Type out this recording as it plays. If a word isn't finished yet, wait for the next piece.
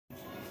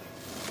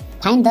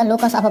Find the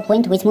locus of a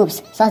point which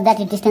moves such that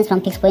it distance from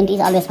fix point is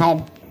always 5।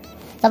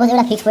 Suppose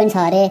एउटा fix point छ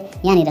अरे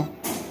यहाँनिर,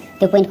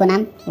 त्यो पोइन्टको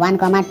नाम 1,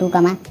 2,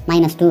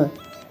 -2।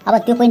 अब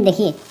त्यो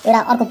पोइन्टदेखि एउटा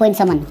अर्को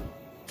पोइन्टसम्म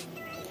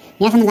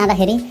यहाँसम्म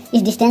जाँदाखेरि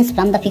is distance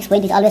from the fix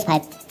point is always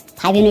 5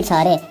 unit छ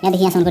अरे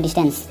यहाँदेखि यहाँसम्मको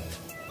डिस्टेन्स।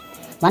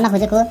 भन्न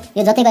खोजेको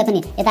यो जतै गए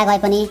पनि यता गए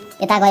पनि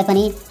यता गए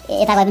पनि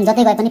यता गए पनि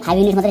जतै गए पनि 5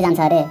 युनिट मात्रै जान्छ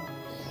अरे।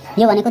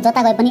 यो भनेको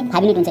जता गए पनि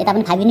 5 युनिट हुन्छ, यता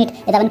पनि 5 युनिट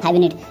यता पनि 5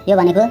 युनिट। यो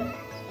भनेको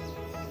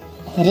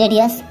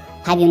रेडियस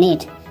 5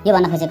 युनिट यो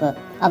भन्न खोजेको।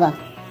 अब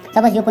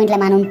सपोज यो पोइन्टलाई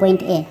मानौँ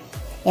पोइन्ट ए,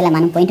 यसलाई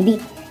मानौँ पोइन्ट बी।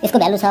 यसको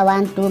भ्यालु छ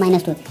 1, 2,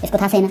 -2। यसको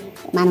थाहा छैन,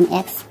 मानौँ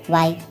एक्स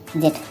वाई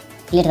जेड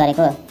लेट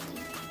गरेको।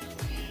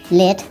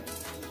 Late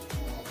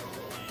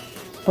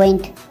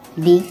point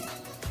be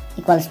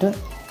equals to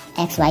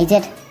x Y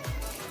Z.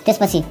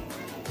 त्यसपछि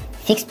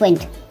fixed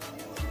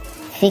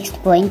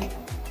point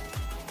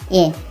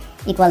A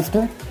equals to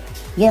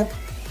यो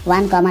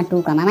 1,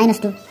 2,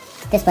 -2।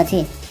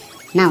 त्यसपछि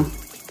नाउ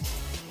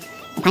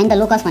फाइन्ड द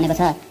लोकस भनेको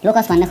छ।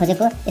 लोकस भन्न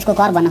खोजेको यसको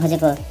कर्व भन्न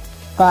खोजेको।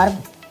 कर्व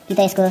कि त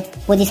यसको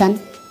पोजिसन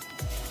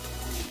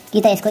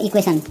कि त यसको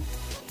इक्वेसन।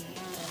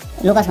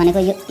 लोकस भनेको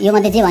यो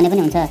मध्ये जे भने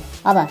पनि हुन्छ।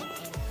 अब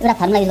एउटा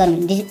फर्मुला युज गरौँ,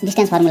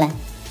 distance formula.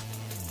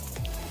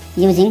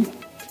 Using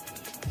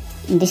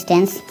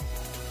distance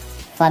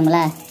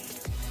formula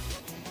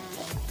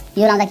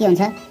यो लाउँदा के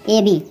हुन्छ,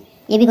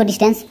 एबीको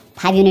डिस्टेन्स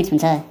 5 युनिट्स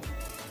हुन्छ।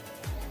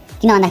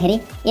 किन भन्दाखेरि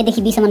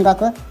एदेखि बीसम्म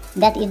गएको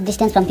that is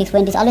distance from fix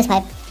point is always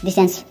 5।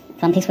 Distance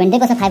from fix point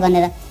दिएको छ 5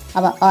 भनेर।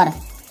 अब अर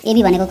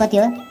एबी भनेको कति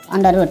हो,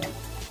 under root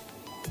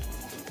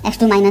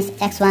x2 -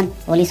 x1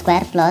 whole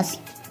square plus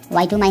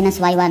y2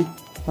 - y1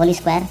 whole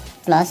square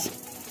plus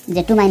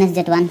z2 -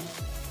 z1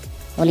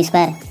 whole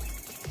square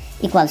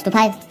equals to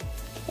 5।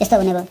 यस्तो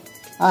हुने भयो।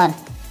 अर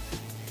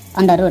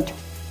अन्डर रुट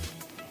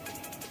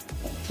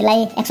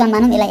यसलाई x1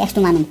 मानौँ, यसलाई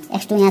x2 मानौँ।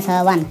 x2 यहाँ छ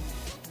 1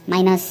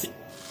 minus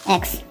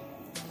x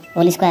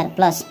whole square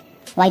plus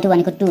y2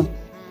 भनेको 2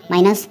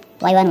 माइनस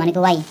y1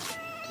 भनेको y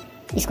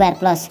स्क्वायर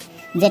प्लस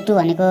z2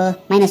 भनेको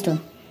 -2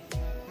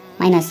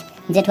 माइनस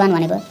z1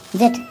 भनेको z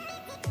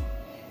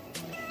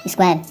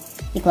स्क्वायर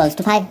इक्वल्स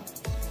टु 5।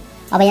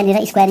 अब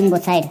यहाँनिर स्क्वायरिङ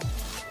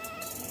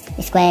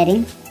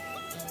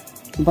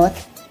बोथ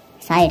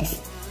साइड्स।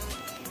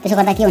 त्यसो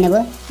गर्दा के हुने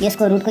भयो,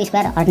 यसको रुटको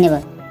स्क्वायर हट्ने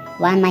भयो।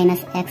 1 minus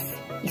x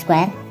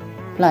square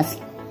plus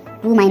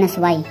 2 minus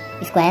y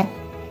square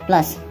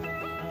plus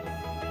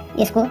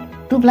यसको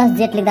 2 प्लस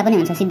z लेख्दा पनि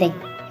हुन्छ सिधै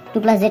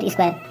 2 प्लस z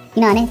स्क्वायर।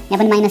 किनभने यहाँ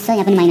पनि माइनस छ,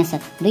 यहाँ पनि माइनस छ।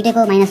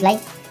 दुईटैको माइनसलाई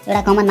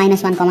एउटा कमन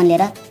 -1 कमन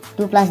लिएर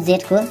 2 प्लस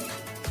z को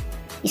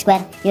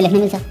स्क्वायर यो लेख्न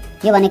मिल्छ।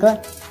 यो भनेको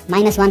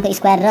 -1 को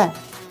स्क्वायर र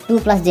 2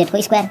 प्लस z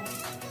को स्क्वायर।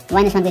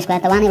 -1 को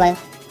स्क्वायर त 1 नै भयो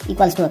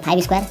इक्वल्स टु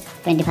 5 स्क्वायर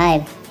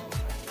 25।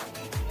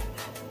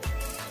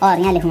 और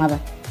यहाँ लेखौँ। अब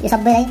यो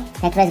सबैलाई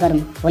फ्याक्टराइज गरौँ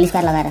होल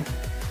स्क्वायर लगाएर।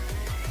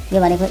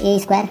 यो भनेको a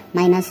square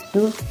minus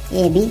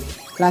 2ab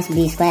plus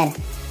b square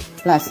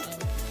plus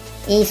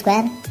a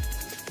square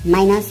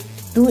minus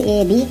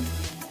 2ab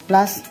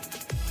plus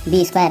b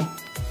square.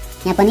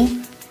 यहाँ पनि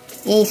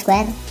a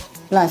square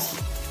plus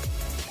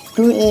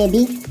 2ab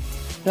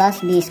plus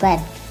b square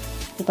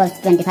equals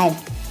 25।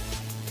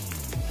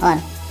 और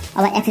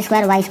अब x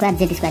square y square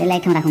z square यसलाई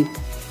एक ठाउँ राखौँ।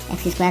 x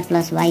square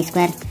plus y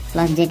square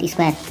plus z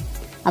square.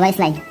 अब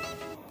यसलाई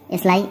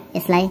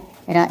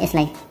र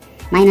यसलाई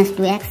minus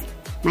 2x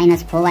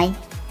minus 4y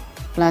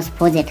plus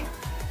 4z।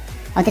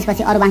 अब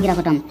त्यसपछि अरू बाँकी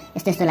रहेको term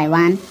यस्तोलाई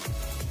 1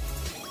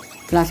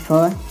 plus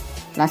 4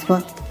 plus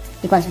 4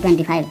 equals to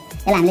 25।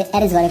 यसलाई हामीले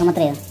एरेन्ज गरेको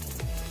मात्रै हो।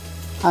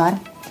 और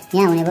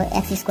यहाँ हुने भयो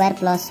x square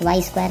plus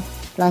y square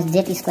plus z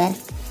square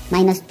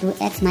minus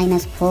 2x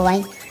minus 4y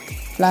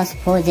plus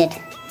 4z।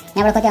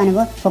 यहाँबाट कति आउने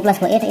भयो 4 प्लस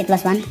 4 8 8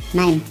 प्लस 1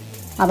 9।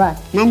 अब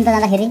 9 त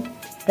जाँदाखेरि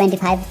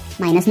 25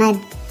 minus 9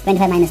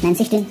 25 minus 9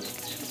 16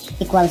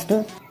 equals to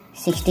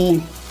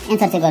 16।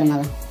 Answer check गरौँ।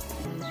 अब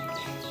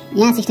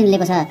यहाँ 16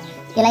 लेखेको छ,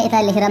 यसलाई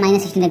यता लेखेर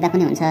 -16 लेख्दा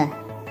पनि हुन्छ।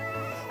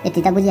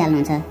 यति त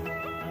बुझिहाल्नुहुन्छ।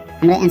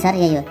 हाम्रो एन्सर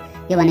यही हो।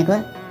 यो भनेको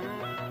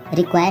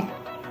रिक्वायर्ड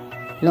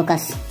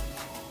लोकस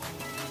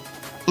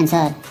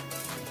एन्सर।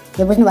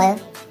 यो बुझ्नुभयो,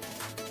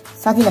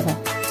 सजिलो छ।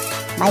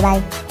 By by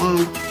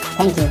and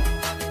thank you.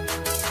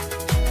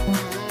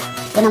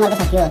 यो नम्बरको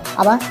सक्यो।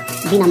 अब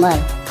बी नम्बर